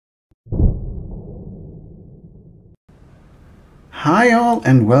Hi all,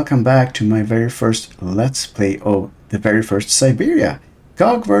 and welcome back to my very first Let's Play of the very first Syberia.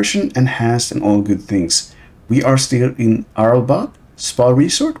 GOG version, enhanced and all good things. We are still in Aralbad Spa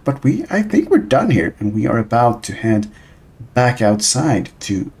Resort, but I think we're done here and we are about to head back outside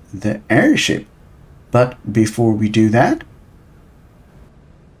to the airship. But before we do that,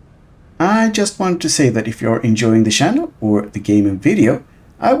 I just wanted to say that if you're enjoying the channel or the game and video,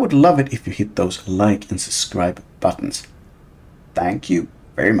 I would love it if you hit those like and subscribe buttons. Thank you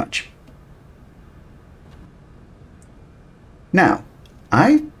very much. Now,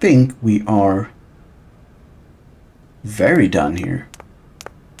 I think we are very done here.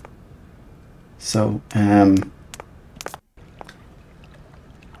 So,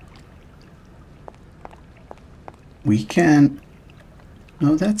 we can...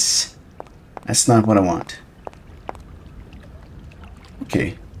 No, that's not what I want.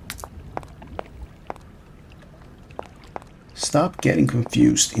 Okay. Stop getting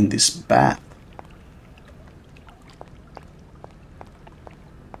confused in this bath.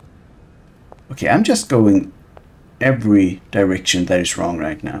 Okay, I'm just going every direction that is wrong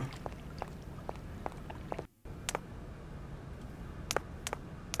right now.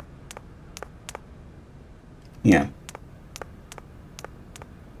 Yeah.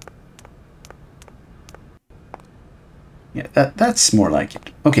 Yeah, that's more like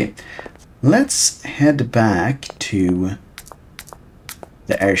it. Okay, let's head back to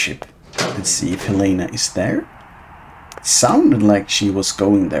the airship and see if Helena is there. It sounded like she was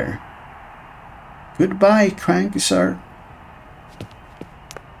going there. Goodbye, cranky sir.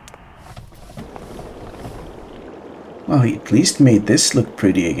 Well, he at least made this look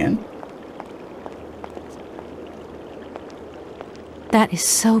pretty again. That is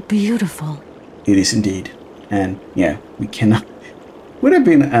so beautiful. It is indeed. And yeah, we cannot... Would have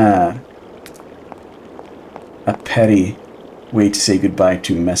been a petty way to say goodbye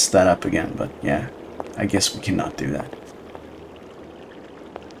to mess that up again, but yeah, I guess we cannot do that.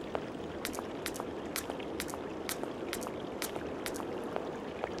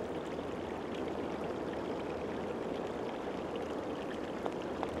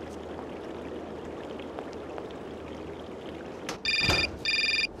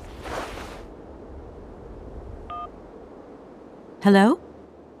 Hello?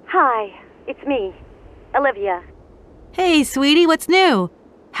 Hi, it's me, Olivia. Hey, sweetie, what's new?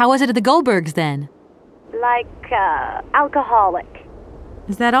 How was it at the Goldbergs then? Like, alcoholic.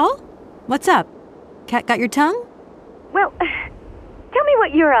 Is that all? What's up? Cat got your tongue? Well, tell me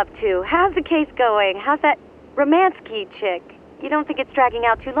what you're up to. How's the case going? How's that Romanski chick? You don't think it's dragging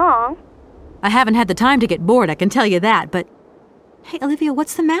out too long? I haven't had the time to get bored, I can tell you that, but... Hey, Olivia,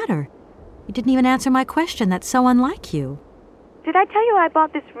 what's the matter? You didn't even answer my question. That's so unlike you. Did I tell you I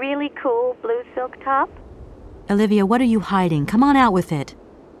bought this really cool blue silk top? Olivia, what are you hiding? Come on out with it.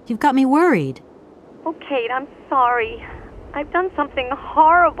 You've got me worried. Oh, Kate, I'm sorry. I've done something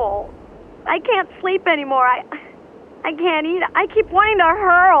horrible. I can't sleep anymore. I can't eat. I keep wanting to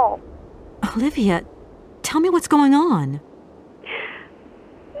hurl. Olivia, tell me what's going on.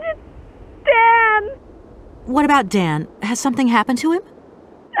 Dan! What about Dan? Has something happened to him?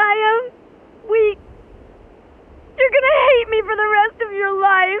 You're gonna hate me for the rest of your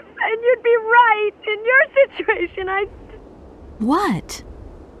life, and you'd be right. In your situation, What?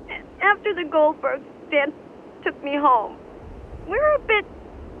 After the Goldbergs, Dan took me home. We were a bit,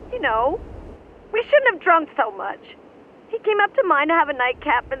 we shouldn't have drunk so much. He came up to mine to have a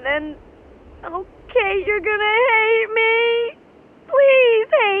nightcap, and then... Okay, you're gonna hate me. Please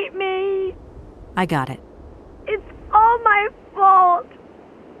hate me. I got it. It's all my fault.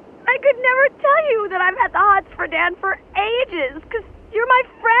 I could never tell you that I've had the hots for Dan for ages, because you're my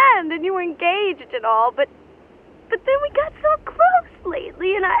friend and you were engaged and all, but then we got so close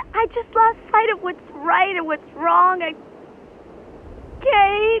lately, and I just lost sight of what's right and what's wrong.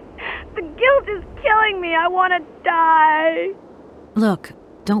 Kate, the guilt is killing me. I want to die. Look,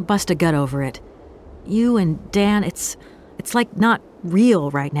 don't bust a gut over it. You and Dan, it's like not real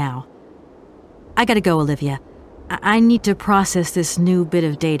right now. I gotta go, Olivia. I need to process this new bit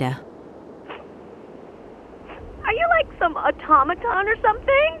of data. Are you like some automaton or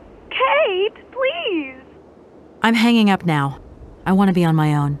something? Kate, please. I'm hanging up now. I want to be on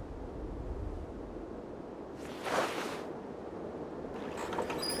my own.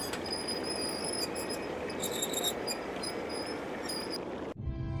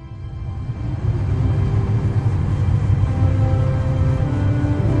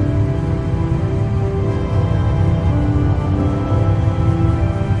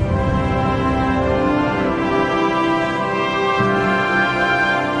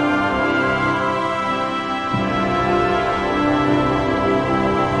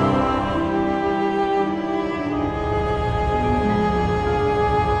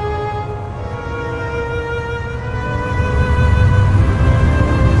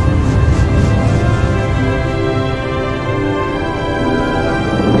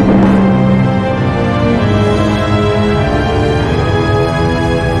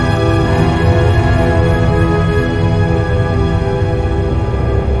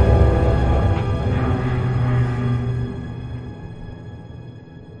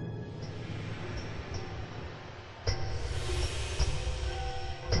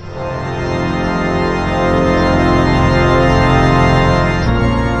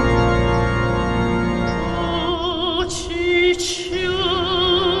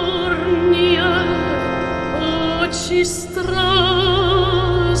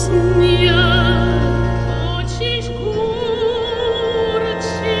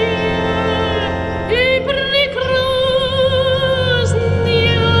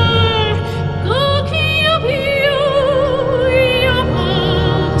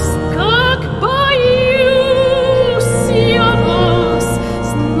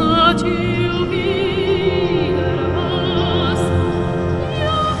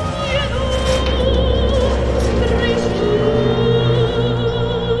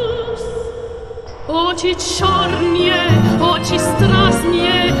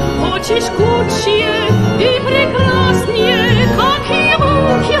 Очень жгучие и прекраснее, как его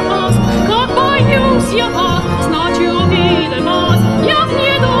я, как боюсь я вас, значит увидим вас, я в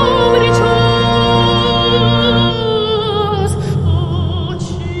недобрый час.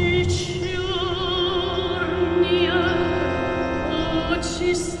 Очи черные,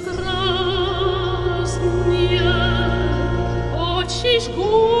 очи страстные, очи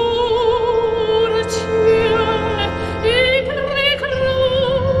жгучие и прекраснее,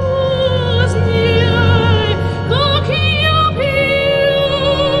 как я пью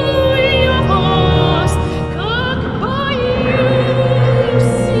я вас, как боюсь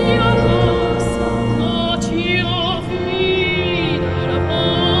я вас, ночью видел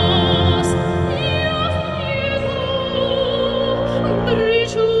вас, я в недобрый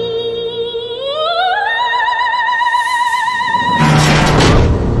час.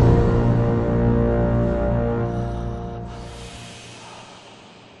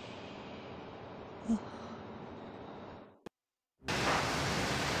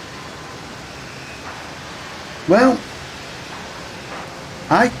 Well,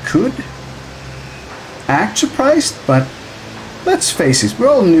 I could act surprised, but let's face it, we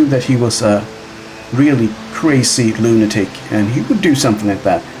all knew that he was a really crazy lunatic and he would do something like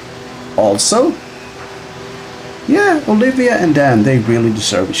that. Also, yeah, Olivia and Dan, they really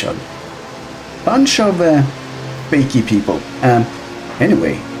deserve each other. Bunch of fakey people.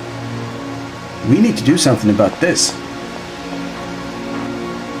 Anyway, we need to do something about this.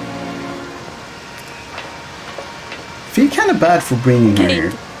 Feel kind of bad for bringing her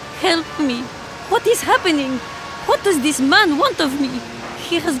here. Kate, help me. What is happening? What does this man want of me?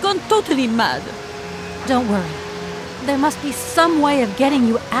 He has gone totally mad. Don't worry. There must be some way of getting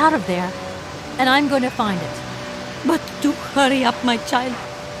you out of there, and I'm going to find it. But do hurry up, my child.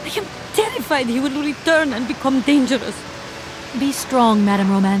 I am terrified he will return and become dangerous. Be strong, Madame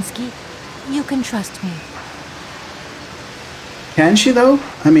Romanski. You can trust me. Can she though?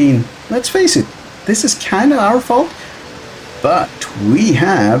 I mean, let's face it, this is kind of our fault. But we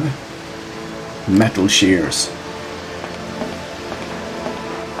have metal shears.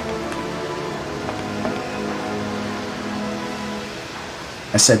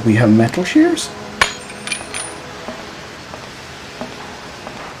 I said we have metal shears?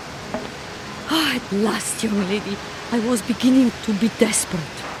 Ah, at last, young lady. I was beginning to be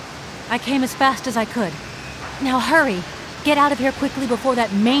desperate. I came as fast as I could. Now hurry. Get out of here quickly before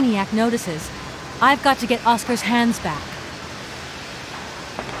that maniac notices. I've got to get Oscar's hands back.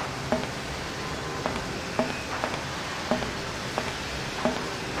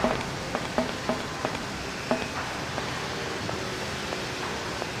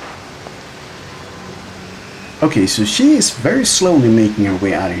 Okay, so she is very slowly making her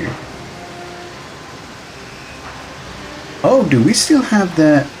way out of here. Oh, do we still have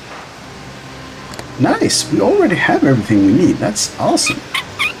the... Nice, we already have everything we need. That's awesome.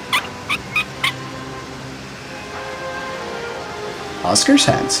 Oscar's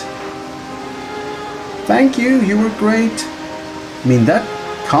hands. Thank you, you were great. I mean, that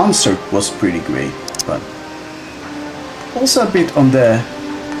concert was pretty great, but also a bit on the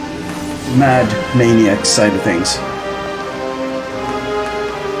mad maniac side of things.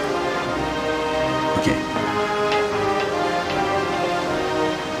 Okay.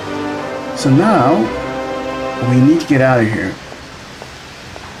 So now we need to get out of here.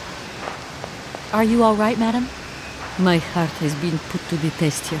 Are you all right, madam? My heart has been put to the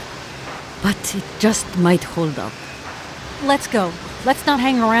test here, but it just might hold up. Let's go. Let's not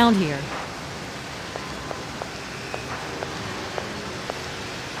hang around here.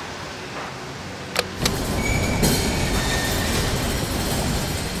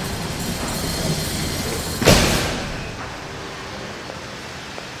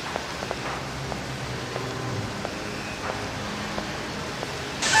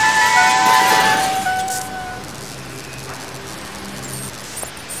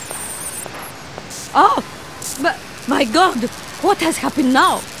 Oh, but my God, what has happened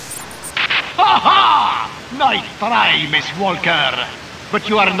now? Ha ha! Nice try, Miss Walker. But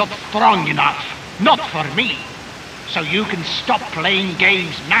you are not strong enough. Not for me. So you can stop playing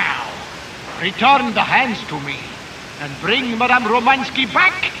games now. Return the hands to me. And bring Madame Romanski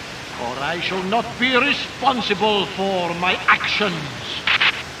back, or I shall not be responsible for my actions.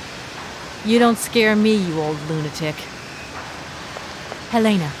 You don't scare me, you old lunatic.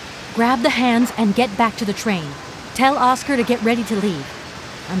 Helena, grab the hands and get back to the train. Tell Oscar to get ready to leave.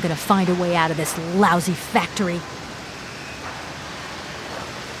 I'm gonna find a way out of this lousy factory.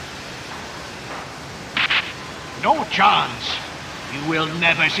 No chance. You will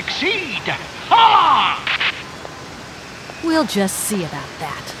never succeed. Ha! We'll just see about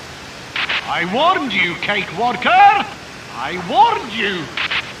that. I warned you, cakewalker! I warned you!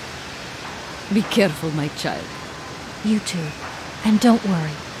 Be careful, my child. You too. And don't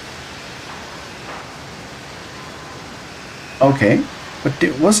worry. Okay, but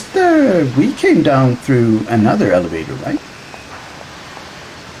wasn't there... We came down through another elevator, right?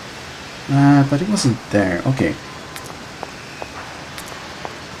 But it wasn't there. Okay.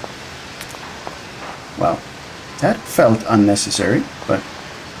 Well, that felt unnecessary, but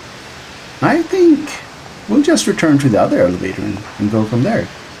I think we'll just return to the other elevator and go from there.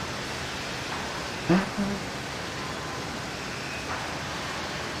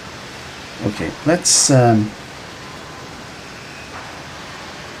 Okay, let's...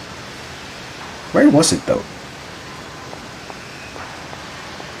 Where was it, though?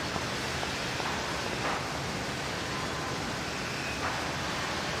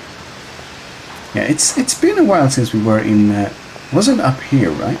 Yeah, it's been a while since we were in... wasn't up here,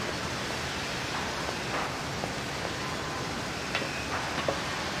 right?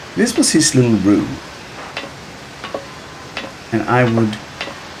 This was his little room. And I would...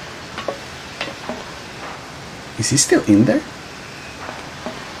 Is he still in there?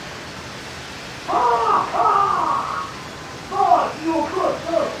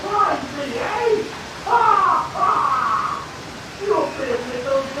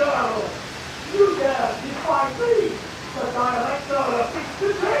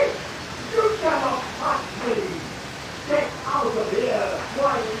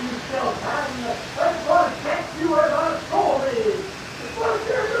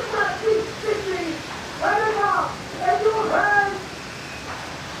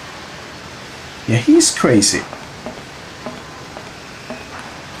 Yeah, he's crazy. It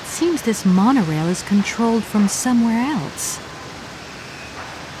seems this monorail is controlled from somewhere else.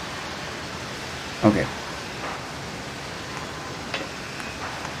 Okay.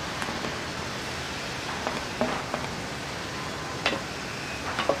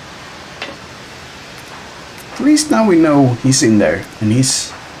 At least now we know he's in there, and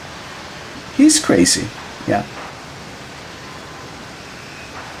he's crazy. Yeah.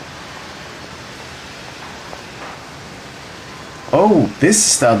 Oh, this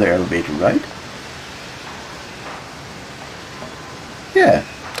is the other elevator, right? Yeah.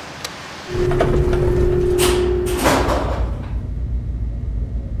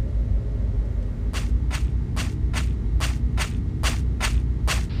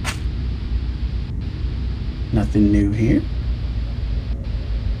 Nothing new here.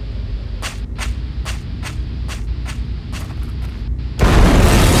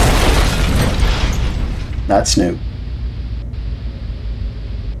 That's new.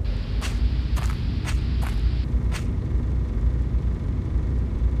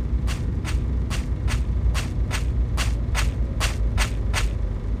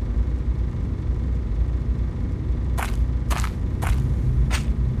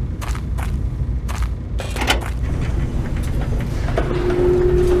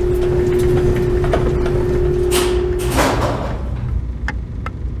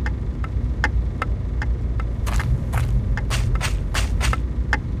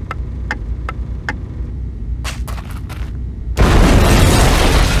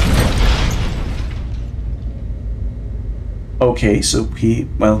 Okay, so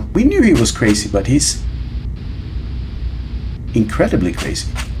well, we knew he was crazy, but he's incredibly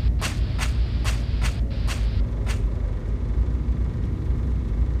crazy.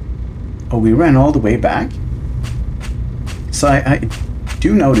 Oh, we ran all the way back? So I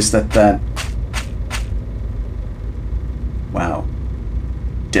do notice that... Wow.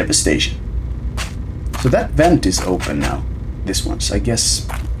 Devastation. So that vent is open now. This one, so I guess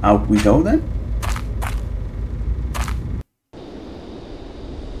out we go then?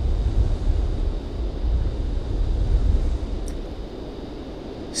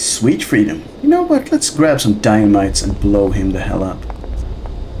 Sweet freedom. You know what? Let's grab some dynamites and blow him the hell up.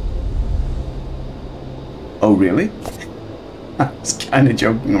 Oh, really? I was kind of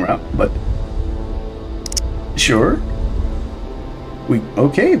joking around, but... Sure.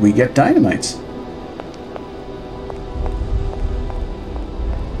 Okay, we get dynamites.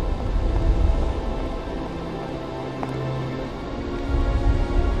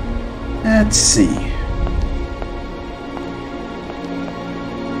 Let's see.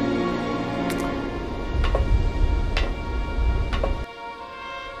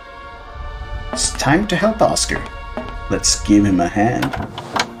 It's time to help Oscar. Let's give him a hand.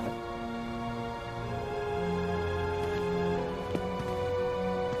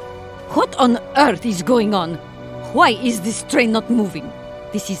 What on earth is going on? Why is this train not moving?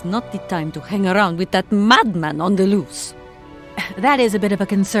 This is not the time to hang around with that madman on the loose. That is a bit of a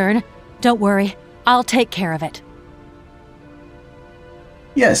concern. Don't worry, I'll take care of it.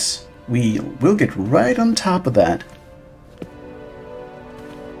 Yes, we'll get right on top of that.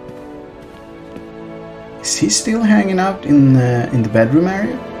 Is he still hanging out in the bedroom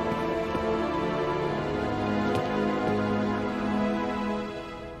area?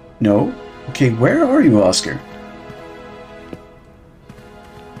 No? Okay, where are you, Oscar?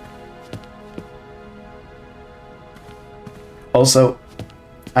 Also,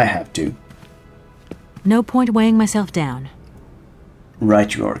 I have to. No point weighing myself down.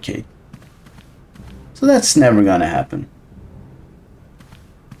 Right you are, Kate. So that's never gonna happen.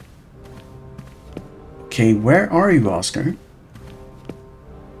 Okay, where are you, Oscar?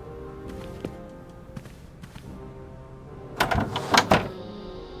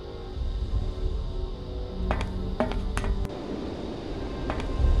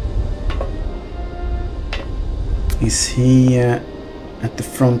 Is he at the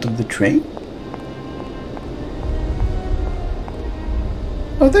front of the train?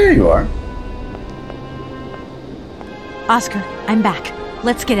 Oh, there you are. Oscar, I'm back.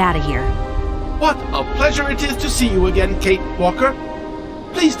 Let's get out of here. What a pleasure it is to see you again, Kate Walker.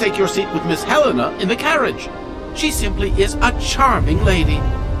 Please take your seat with Miss Helena in the carriage. She simply is a charming lady.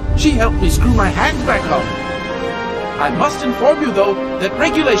 She helped me screw my hand back on. I must inform you, though, that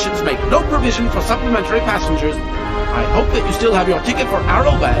regulations make no provision for supplementary passengers. I hope that you still have your ticket for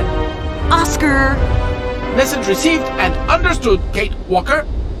Aralbad. Oscar! Message received and understood, Kate Walker.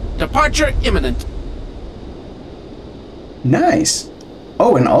 Departure imminent. Nice.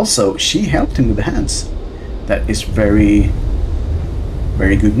 Oh, and also, she helped him with the hands. That is very,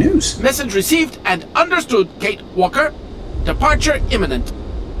 very good news. Message received and understood, Kate Walker. Departure imminent.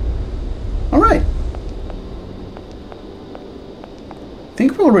 Alright. I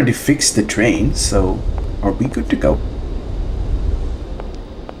think we already fixed the train, so are we good to go?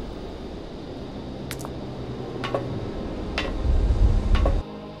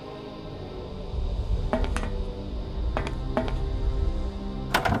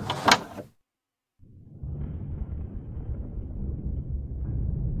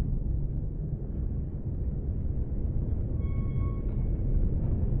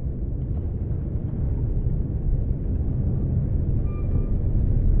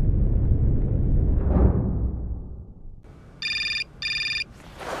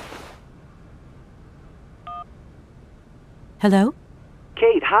 Hello?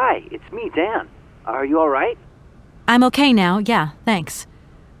 Kate, hi. It's me, Dan. Are you all right? I'm okay now, yeah, thanks.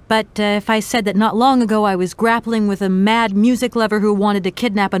 But if I said that not long ago I was grappling with a mad music lover who wanted to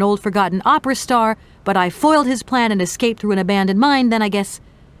kidnap an old forgotten opera star, but I foiled his plan and escaped through an abandoned mine, then I guess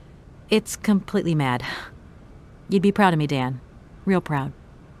it's completely mad. You'd be proud of me, Dan. Real proud.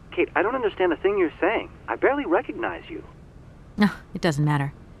 Kate, I don't understand a thing you're saying. I barely recognize you. No, it doesn't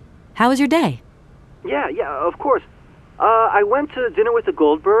matter. How was your day? Yeah, of course. I went to dinner with the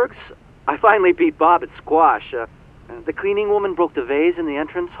Goldbergs. I finally beat Bob at squash. The cleaning woman broke the vase in the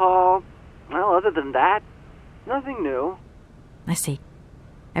entrance hall. Well, other than that, nothing new. I see.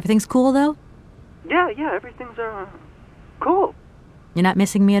 Everything's cool, though? Yeah, everything's, cool. You're not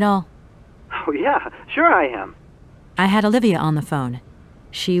missing me at all? Oh, yeah, sure I am. I had Olivia on the phone.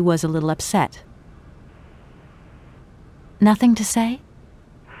 She was a little upset. Nothing to say?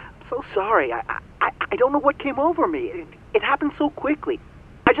 I'm so sorry. I don't know what came over me. It happened so quickly.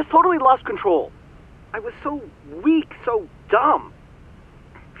 I just totally lost control. I was so weak, so dumb.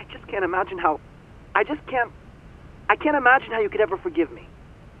 I just can't imagine how... I can't imagine how you could ever forgive me.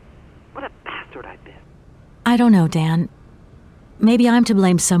 What a bastard I've been. I don't know, Dan. Maybe I'm to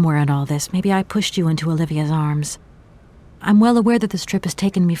blame somewhere in all this. Maybe I pushed you into Olivia's arms. I'm well aware that this trip has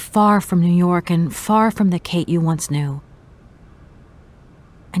taken me far from New York and far from the Kate you once knew.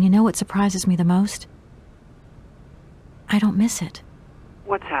 And you know what surprises me the most? I don't miss it.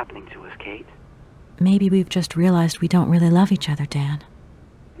 What's happening to us, Kate? Maybe we've just realized we don't really love each other, Dan.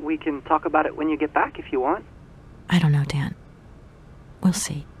 We can talk about it when you get back if you want. I don't know, Dan. We'll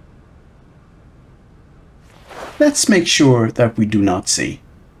see. Let's make sure that we do not see.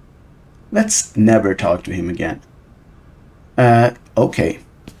 Let's never talk to him again. Okay.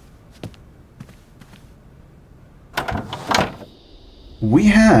 We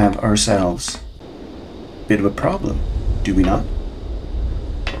have ourselves a bit of a problem, do we not?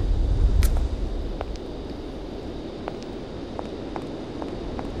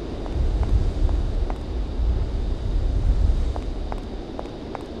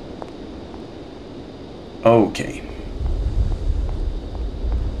 Okay.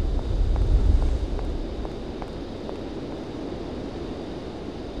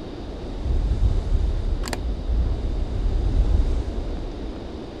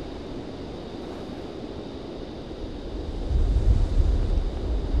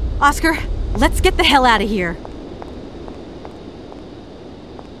 Oscar, let's get the hell out of here.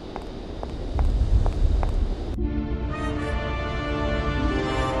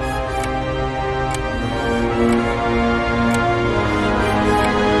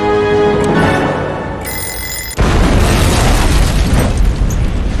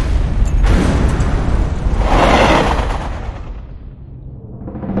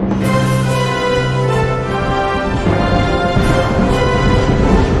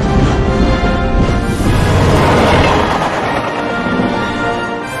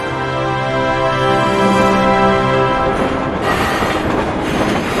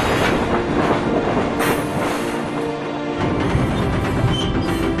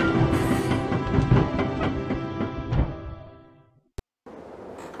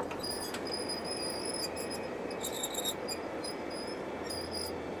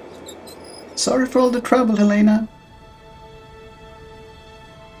 Sorry for all the trouble, Helena.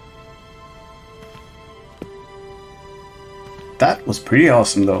 That was pretty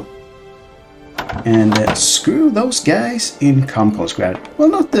awesome, though. And screw those guys in Composgrad. Well,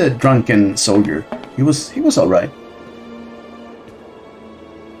 not the drunken soldier. He was all right.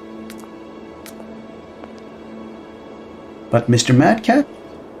 But Mr. Madcap?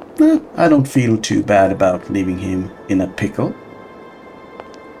 I don't feel too bad about leaving him in a pickle.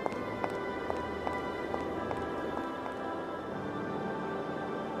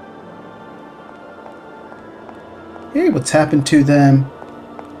 Hey, what's happened to them?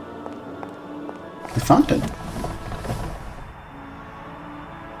 The fountain.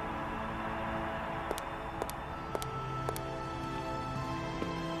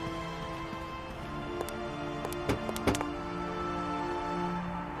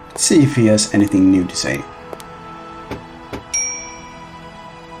 Let's see if he has anything new to say.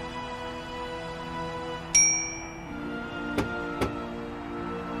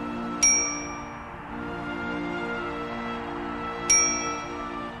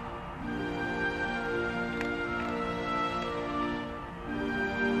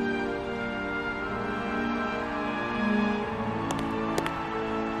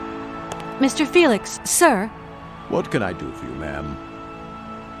 Mr. Felix, sir. What can I do for you, ma'am?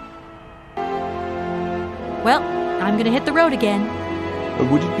 Well, I'm gonna hit the road again.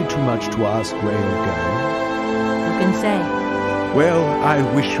 Would it be too much to ask where you're going? Who can say? Well, I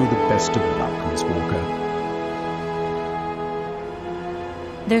wish you the best of luck, Miss Walker.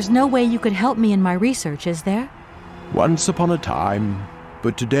 There's no way you could help me in my research, is there? Once upon a time,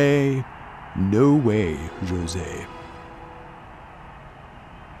 but today, no way, José.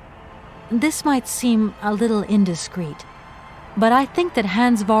 This might seem a little indiscreet, but I think that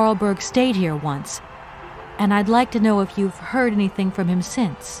Hans Vorarlberg stayed here once, and I'd like to know if you've heard anything from him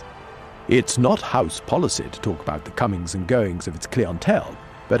since. It's not house policy to talk about the comings and goings of its clientele,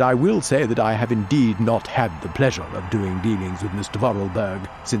 but I will say that I have indeed not had the pleasure of doing dealings with Mr. Vorarlberg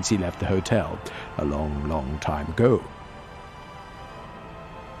since he left the hotel a long, long time ago.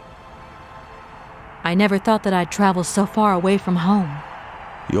 I never thought that I'd travel so far away from home.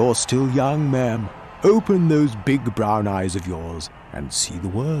 You're still young, ma'am. Open those big brown eyes of yours and see the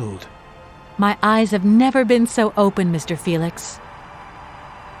world. My eyes have never been so open, Mr. Felix.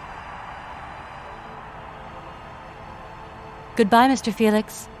 Goodbye, Mr.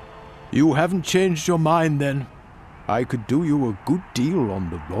 Felix. You haven't changed your mind, then. I could do you a good deal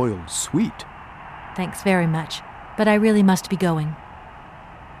on the royal suite. Thanks very much, but I really must be going.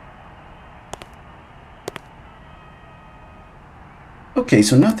 Okay,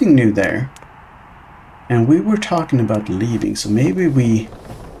 so nothing new there. And we were talking about leaving, so maybe we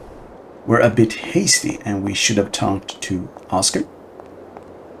were a bit hasty and we should have talked to Oscar.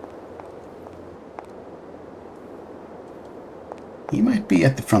 He might be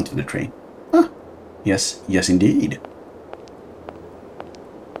at the front of the train. Ah, yes, yes indeed.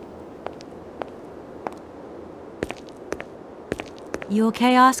 You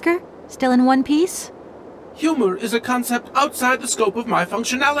okay, Oscar? Still in one piece? Humor is a concept outside the scope of my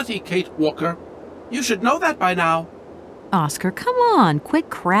functionality, Kate Walker. You should know that by now. Oscar, come on,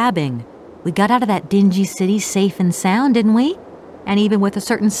 quit crabbing. We got out of that dingy city safe and sound, didn't we? And even with a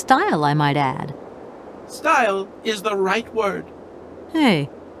certain style, I might add. Style is the right word. Hey,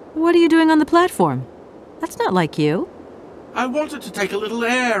 what are you doing on the platform? That's not like you. I wanted to take a little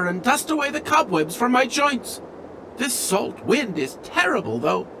air and dust away the cobwebs from my joints. This salt wind is terrible,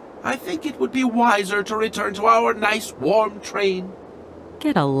 though. I think it would be wiser to return to our nice, warm train.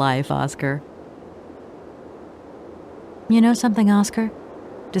 Get a life, Oscar. You know something, Oscar?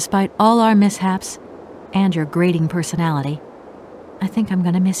 Despite all our mishaps and your grating personality, I think I'm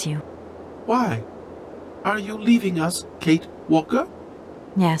gonna miss you. Why? Are you leaving us, Kate Walker?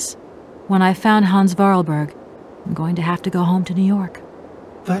 Yes. When I found Hans Vorarlberg, I'm going to have to go home to New York.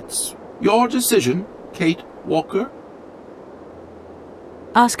 That's your decision, Kate Walker?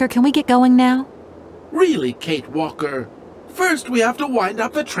 Oscar, can we get going now? Really, Kate Walker? First, we have to wind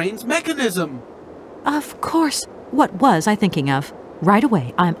up the train's mechanism. Of course. What was I thinking of? Right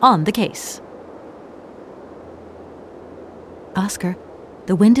away, I'm on the case. Oscar,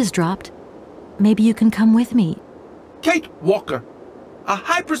 the wind has dropped. Maybe you can come with me. Kate Walker, a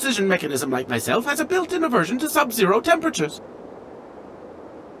high-precision mechanism like myself has a built-in aversion to sub-zero temperatures.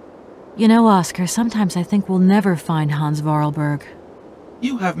 You know, Oscar, sometimes I think we'll never find Hans Vorarlberg.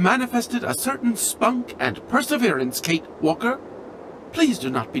 You have manifested a certain spunk and perseverance, Kate Walker. Please do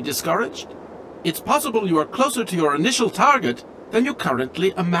not be discouraged. It's possible you are closer to your initial target than you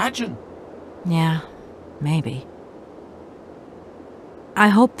currently imagine. Yeah, maybe. I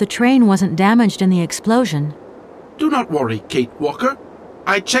hope the train wasn't damaged in the explosion. Do not worry, Kate Walker.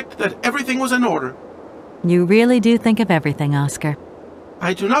 I checked that everything was in order. You really do think of everything, Oscar.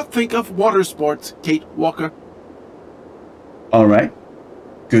 I do not think of water sports, Kate Walker. All right.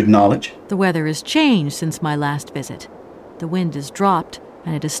 Good knowledge. The weather has changed since my last visit. The wind has dropped,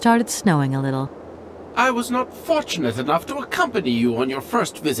 and it has started snowing a little. I was not fortunate enough to accompany you on your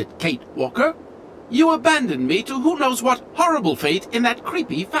first visit, Kate Walker. You abandoned me to who knows what horrible fate in that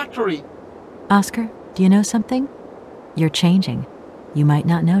creepy factory. Oscar, do you know something? You're changing. You might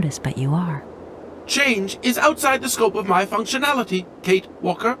not notice, but you are. Change is outside the scope of my functionality, Kate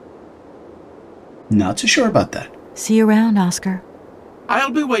Walker. Not so sure about that. See you around, Oscar.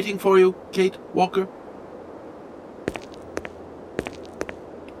 I'll be waiting for you, Kate Walker.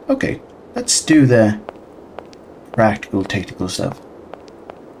 Okay, let's do the practical, technical stuff.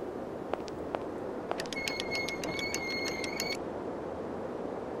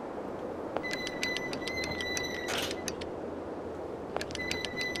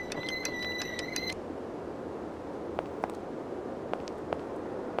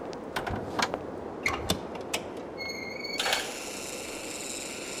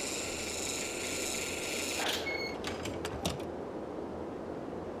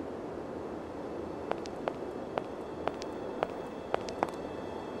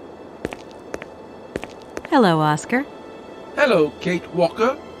 Hello, Oscar. Hello, Kate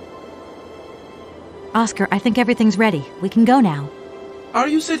Walker. Oscar, I think everything's ready. We can go now. Are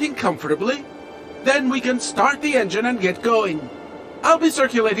you sitting comfortably? Then we can start the engine and get going. I'll be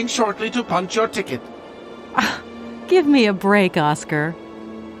circulating shortly to punch your ticket. Give me a break, Oscar.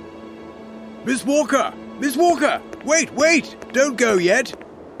 Miss Walker! Miss Walker! Wait! Don't go yet!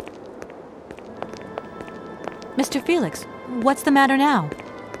 Mr. Felix, what's the matter now?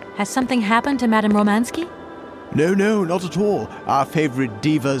 Has something happened to Madame Romanski? No, not at all. Our favorite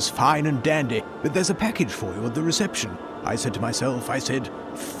diva's fine and dandy. But there's a package for you at the reception. I said to myself,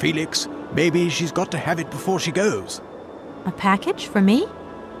 Felix, maybe she's got to have it before she goes. A package for me?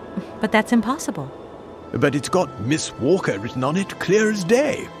 But that's impossible. But it's got Miss Walker written on it, clear as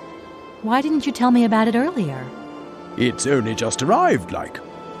day. Why didn't you tell me about it earlier? It's only just arrived, like.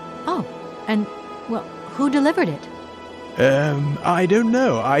 Oh, and, well, who delivered it? I don't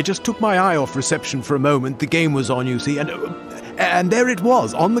know. I just took my eye off reception for a moment. The game was on, you see, and there it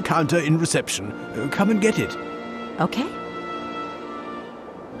was, on the counter in reception. Come and get it. Okay.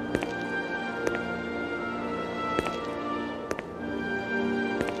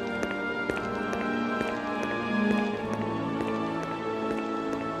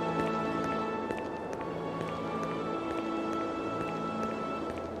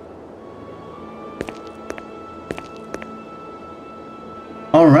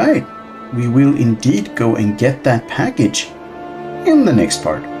 Alright, we will indeed go and get that package in the next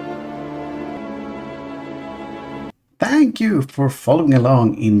part. Thank you for following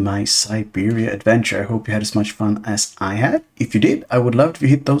along in my Syberia adventure. I hope you had as much fun as I had. If you did, I would love if you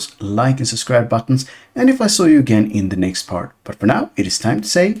hit those like and subscribe buttons, and if I saw you again in the next part. But for now, it is time to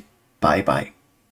say bye bye.